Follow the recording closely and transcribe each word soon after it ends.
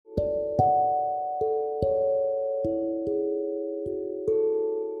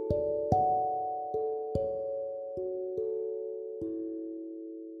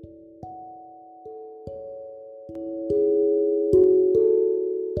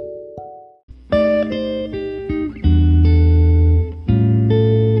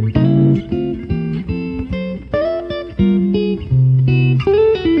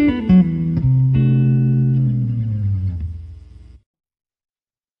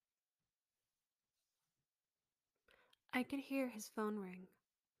I could hear his phone ring,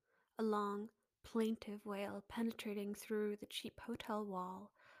 a long, plaintive wail penetrating through the cheap hotel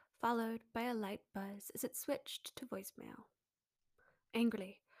wall, followed by a light buzz as it switched to voicemail.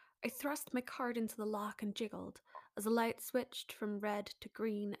 Angrily, I thrust my card into the lock and jiggled as the light switched from red to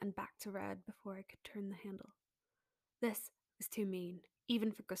green and back to red before I could turn the handle. This was too mean,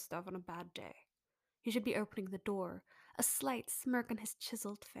 even for Gustav on a bad day. He should be opening the door, a slight smirk on his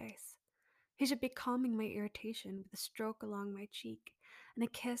chiseled face. He should be calming my irritation with a stroke along my cheek and a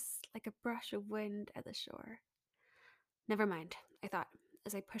kiss like a brush of wind at the shore. Never mind, I thought,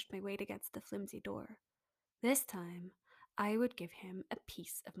 as I pushed my weight against the flimsy door. This time, I would give him a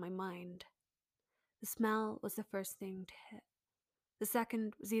piece of my mind. The smell was the first thing to hit. The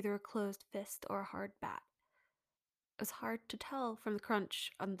second was either a closed fist or a hard bat. It was hard to tell from the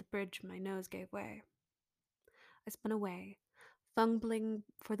crunch on the bridge my nose gave way. I spun away, fumbling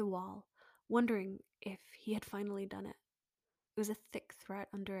for the wall, wondering if he had finally done it. It was a thick threat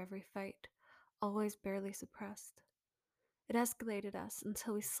under every fight, always barely suppressed. It escalated us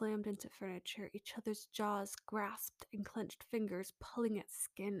until we slammed into furniture, each other's jaws grasped and clenched fingers pulling at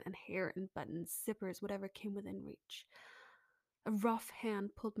skin and hair and buttons, zippers, whatever came within reach. A rough hand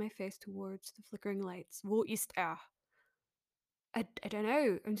pulled my face towards the flickering lights. Wo ist er? I don't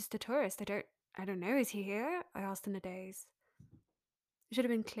know. I'm just a tourist. I don't know. Is he here? I asked in a daze. It should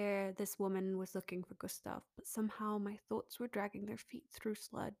have been clear this woman was looking for Gustav, but somehow my thoughts were dragging their feet through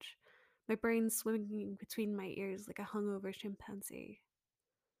sludge, my brain swimming between my ears like a hungover chimpanzee.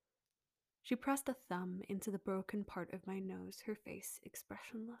 She pressed a thumb into the broken part of my nose, her face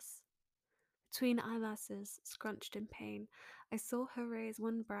expressionless. Between eyelashes scrunched in pain, I saw her raise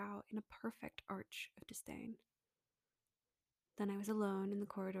one brow in a perfect arch of disdain. Then I was alone in the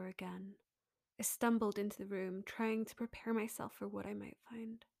corridor again. I stumbled into the room, trying to prepare myself for what I might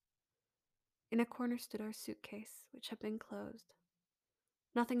find. In a corner stood our suitcase, which had been closed.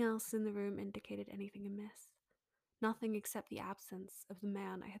 Nothing else in the room indicated anything amiss. Nothing except the absence of the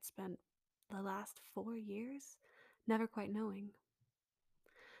man I had spent the last 4 years never quite knowing.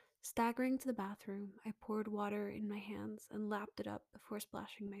 Staggering to the bathroom, I poured water in my hands and lapped it up before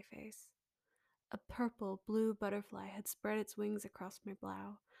splashing my face. A purple blue butterfly had spread its wings across my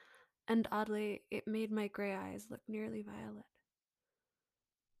brow, and oddly, it made my gray eyes look nearly violet.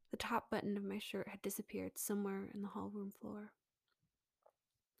 The top button of my shirt had disappeared somewhere in the hallroom floor.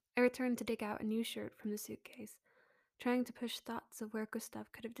 I returned to dig out a new shirt from the suitcase, trying to push thoughts of where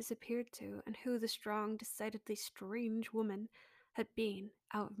Gustav could have disappeared to and who the strong, decidedly strange woman had been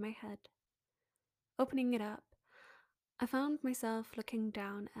out of my head. Opening it up, I found myself looking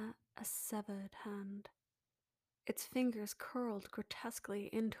down at a severed hand. Its fingers curled grotesquely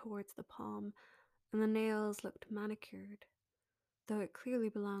in towards the palm, and the nails looked manicured, though it clearly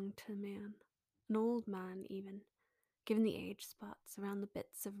belonged to a man, an old man even, given the age spots around the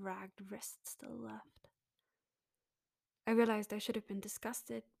bits of ragged wrist still left. I realized I should have been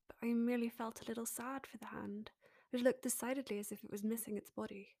disgusted, but I merely felt a little sad for the hand, which looked decidedly as if it was missing its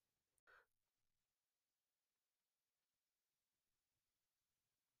body.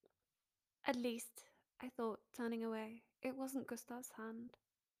 At least, I thought, turning away, it wasn't Gustav's hand.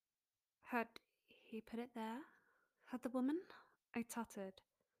 Had he put it there? Had the woman? I tottered,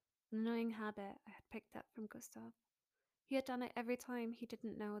 an annoying habit I had picked up from Gustav. He had done it every time he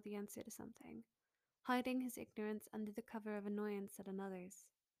didn't know the answer to something, hiding his ignorance under the cover of annoyance at another's.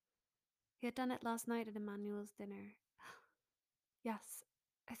 He had done it last night at Emmanuel's dinner. Yes,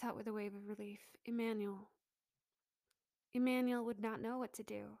 I thought with a wave of relief. Emmanuel. Emmanuel would not know what to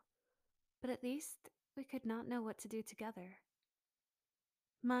do, but at least we could not know what to do together.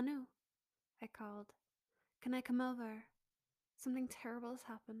 Manu, I called. Can I come over? Something terrible has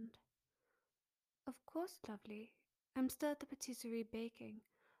happened. Of course, lovely. I'm still at the patisserie baking,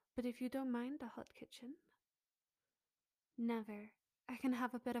 but if you don't mind a hot kitchen. Never. I can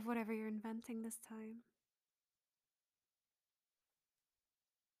have a bit of whatever you're inventing this time.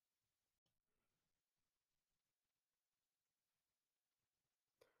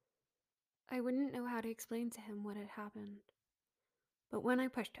 I wouldn't know how to explain to him what had happened, but when I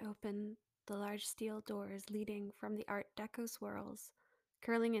pushed open the large steel doors leading from the Art Deco swirls,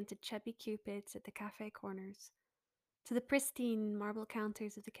 curling into chubby cupids at the cafe corners, to the pristine marble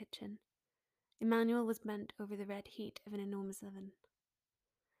counters of the kitchen, Emmanuel was bent over the red heat of an enormous oven.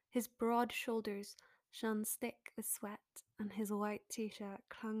 His broad shoulders shone thick with sweat, and his white t-shirt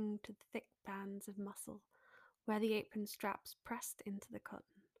clung to the thick bands of muscle where the apron straps pressed into the cotton.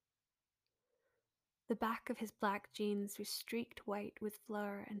 The back of his black jeans was streaked white with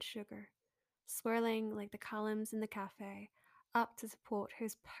flour and sugar, swirling like the columns in the cafe up to support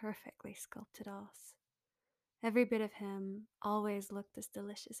his perfectly sculpted ass. Every bit of him always looked as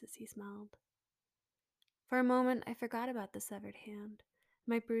delicious as he smelled. For a moment, I forgot about the severed hand,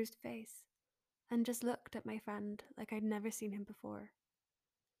 my bruised face, and just looked at my friend like I'd never seen him before.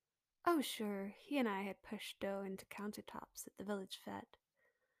 Oh, sure, he and I had pushed dough into countertops at the village fete,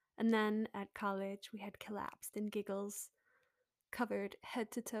 and then at college we had collapsed in giggles, covered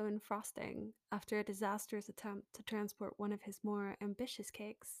head to toe in frosting after a disastrous attempt to transport one of his more ambitious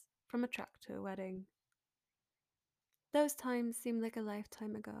cakes from a truck to a wedding. Those times seemed like a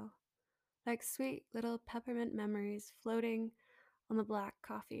lifetime ago, like sweet little peppermint memories floating on the black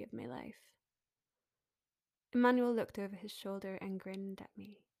coffee of my life. Emmanuel looked over his shoulder and grinned at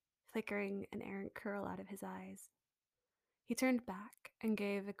me, flickering an errant curl out of his eyes. He turned back and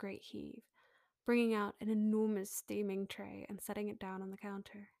gave a great heave, bringing out an enormous steaming tray and setting it down on the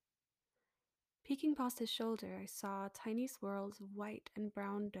counter. Peeking past his shoulder, I saw tiny swirls of white and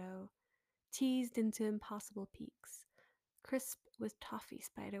brown dough, teased into impossible peaks, crisp with toffee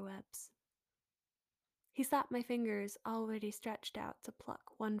spider webs. He slapped my fingers, already stretched out, to pluck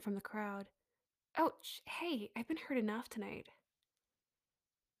one from the crowd. Ouch! Hey, I've been hurt enough tonight.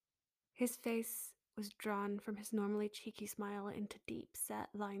 His face was drawn from his normally cheeky smile into deep set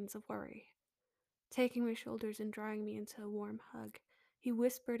lines of worry. Taking my shoulders and drawing me into a warm hug, he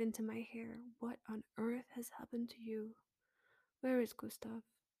whispered into my hair, "What on earth has happened to you? Where is Gustav?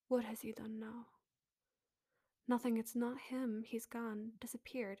 What has he done now?" "Nothing, it's not him. He's gone,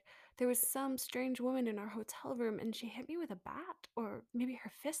 disappeared. There was some strange woman in our hotel room and she hit me with a bat, or maybe her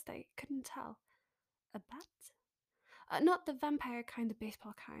fist, I couldn't tell." "A bat?" Not the vampire kind, the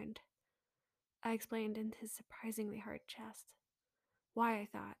baseball kind," I explained into his surprisingly hard chest. Why, I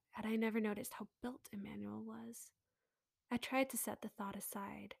thought, had I never noticed how built Emmanuel was? I tried to set the thought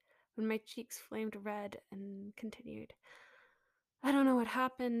aside when my cheeks flamed red and continued. "I don't know what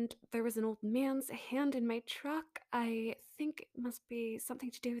happened. There was an old man's hand in my truck. I think it must be something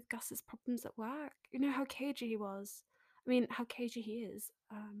to do with Gus's problems at work. You know how cagey he was. I mean, how cagey he is,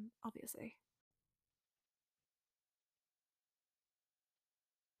 obviously."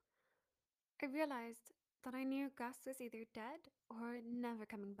 I realized that I knew Gus was either dead or never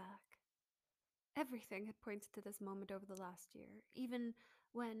coming back. Everything had pointed to this moment over the last year, even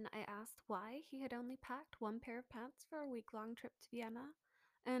when I asked why he had only packed one pair of pants for a week-long trip to Vienna,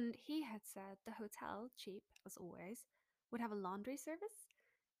 and he had said the hotel, cheap as always, would have a laundry service.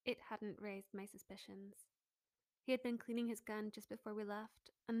 It hadn't raised my suspicions. He had been cleaning his gun just before we left,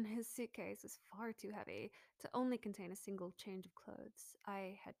 and his suitcase was far too heavy to only contain a single change of clothes.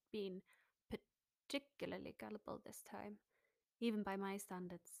 I had been particularly gullible this time, even by my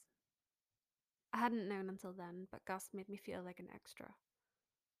standards. I hadn't known until then, but Gus made me feel like an extra,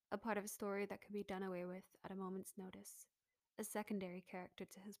 a part of a story that could be done away with at a moment's notice, a secondary character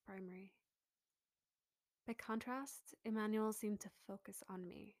to his primary. By contrast, Emmanuel seemed to focus on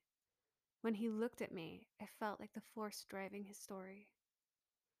me. When he looked at me, I felt like the force driving his story.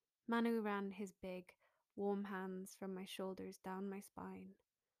 Manu ran his big, warm hands from my shoulders down my spine,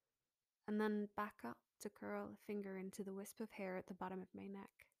 and then back up to curl a finger into the wisp of hair at the bottom of my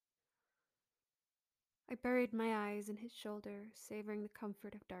neck. I buried my eyes in his shoulder, savoring the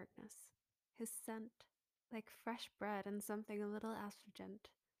comfort of darkness. His scent, like fresh bread and something a little astringent,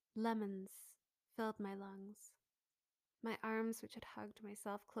 lemons, filled my lungs. My arms, which had hugged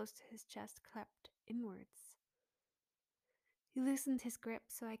myself close to his chest, crept inwards. He loosened his grip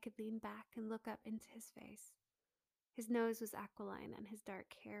so I could lean back and look up into his face. His nose was aquiline and his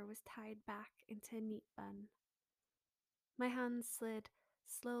dark hair was tied back into a neat bun. My hands slid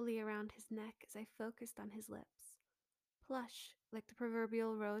slowly around his neck as I focused on his lips, plush like the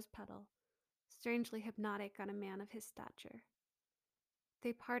proverbial rose petal, strangely hypnotic on a man of his stature.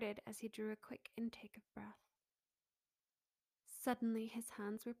 They parted as he drew a quick intake of breath. Suddenly, his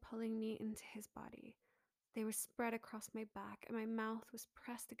hands were pulling me into his body. They were spread across my back, and my mouth was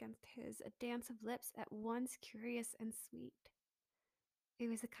pressed against his, a dance of lips at once curious and sweet. It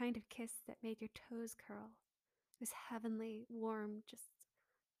was the kind of kiss that made your toes curl. It was heavenly, warm, just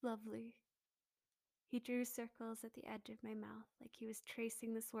lovely. He drew circles at the edge of my mouth like he was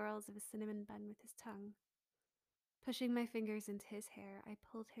tracing the swirls of a cinnamon bun with his tongue. Pushing my fingers into his hair, I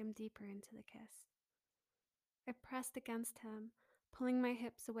pulled him deeper into the kiss. I pressed against him, pulling my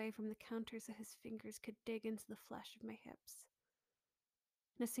hips away from the counter so his fingers could dig into the flesh of my hips.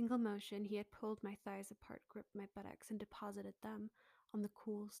 In a single motion, he had pulled my thighs apart, gripped my buttocks, and deposited them on the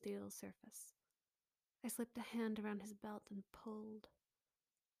cool steel surface. I slipped a hand around his belt and pulled,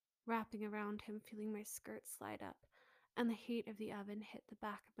 wrapping around him, feeling my skirt slide up, and the heat of the oven hit the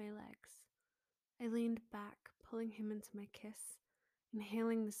back of my legs. I leaned back, pulling him into my kiss,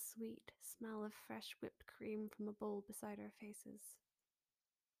 inhaling the sweet smell of fresh whipped cream from a bowl beside our faces.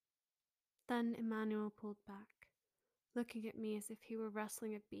 Then Emmanuel pulled back, looking at me as if he were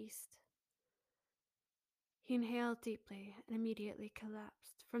wrestling a beast. He inhaled deeply and immediately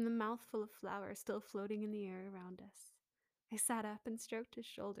collapsed from the mouthful of flour still floating in the air around us. I sat up and stroked his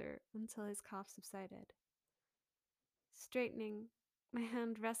shoulder until his cough subsided. Straightening, my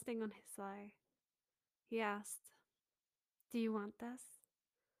hand resting on his thigh, he asked, "Do you want this?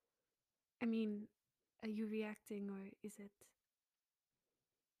 I mean, are you reacting or is it?"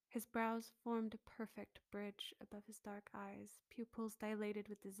 His brows formed a perfect bridge above his dark eyes, pupils dilated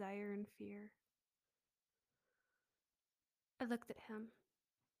with desire and fear. I looked at him.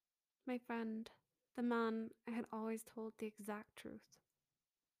 My friend, the man I had always told the exact truth.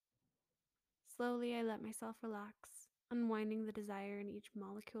 Slowly, I let myself relax, unwinding the desire in each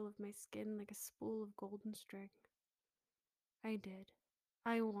molecule of my skin like a spool of golden string. I did.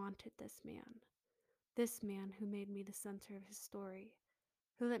 I wanted this man who made me the center of his story,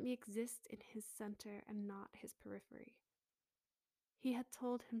 who let me exist in his center and not his periphery. He had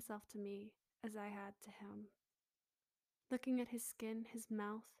told himself to me as I had to him. Looking at his skin, his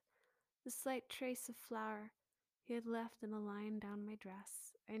mouth, the slight trace of flour he had left in a line down my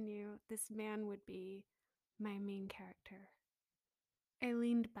dress, I knew this man would be my main character. I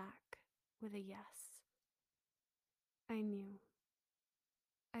leaned back with a yes. I knew.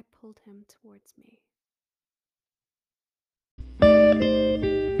 I pulled him towards me.